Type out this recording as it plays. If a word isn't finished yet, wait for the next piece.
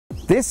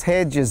This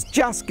hedge is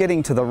just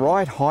getting to the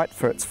right height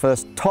for its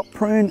first top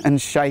prune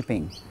and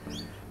shaping.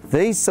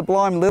 These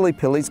Sublime Lilly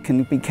Pillies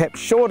can be kept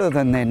shorter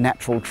than their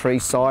natural tree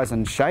size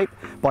and shape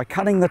by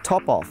cutting the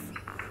top off.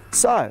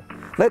 So,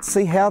 let's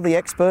see how the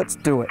experts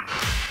do it.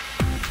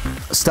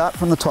 Start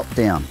from the top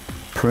down.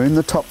 Prune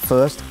the top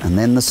first and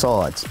then the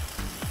sides.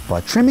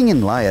 By trimming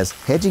in layers,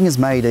 hedging is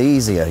made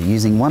easier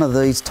using one of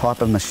these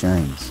type of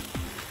machines.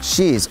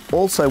 Shears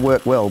also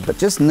work well, but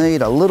just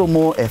need a little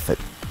more effort.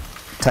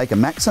 Take a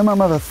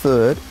maximum of a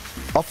third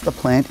off the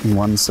plant in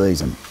one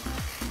season.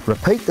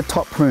 Repeat the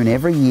top prune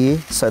every year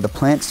so the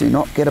plants do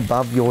not get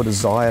above your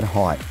desired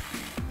height.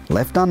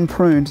 Left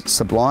unpruned,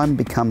 Sublime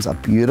becomes a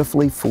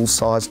beautifully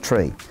full-sized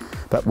tree,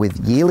 but with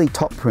yearly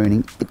top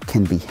pruning it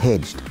can be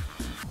hedged.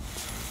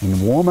 In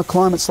warmer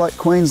climates like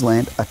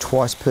Queensland, a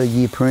twice per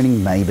year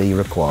pruning may be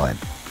required.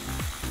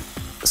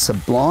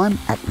 Sublime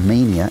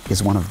Acmena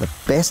is one of the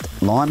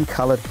best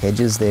lime-coloured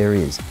hedges there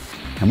is,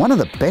 and one of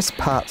the best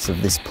parts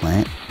of this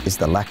plant is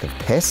the lack of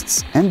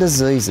pests and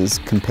diseases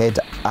compared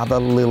to other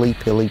lily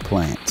pilly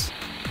plants.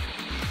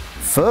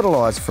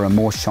 Fertilise for a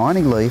more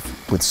shiny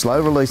leaf with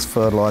slow release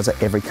fertiliser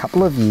every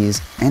couple of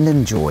years and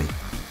enjoy.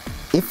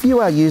 If you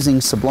are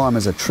using Sublime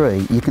as a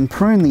tree, you can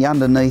prune the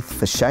underneath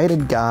for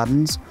shaded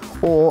gardens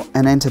or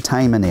an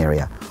entertainment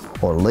area,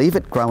 or leave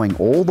it growing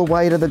all the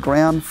way to the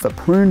ground for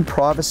prune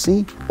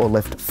privacy, or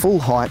left full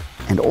height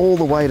and all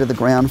the way to the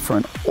ground for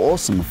an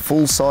awesome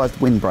full-sized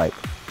windbreak,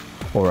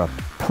 or a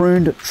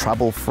pruned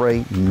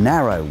trouble-free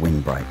narrow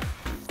windbreak.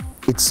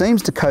 It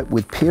seems to cope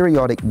with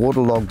periodic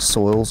waterlogged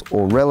soils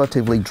or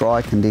relatively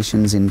dry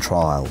conditions in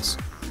trials.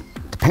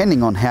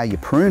 Depending on how you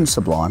prune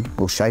Sublime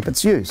will shape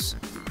its use.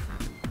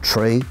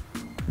 Tree,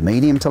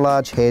 medium to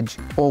large hedge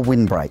or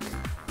windbreak.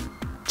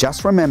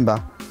 Just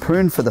remember,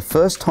 prune for the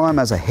first time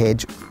as a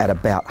hedge at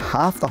about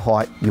half the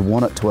height you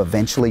want it to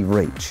eventually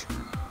reach.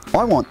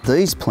 I want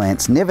these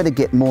plants never to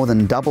get more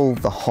than double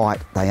the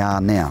height they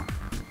are now.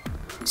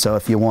 So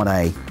if you want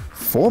a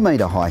 4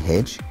 metre high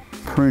hedge,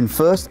 prune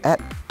first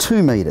at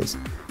 2 metres,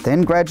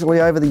 then gradually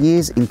over the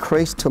years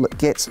increase till it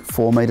gets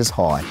 4 metres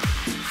high.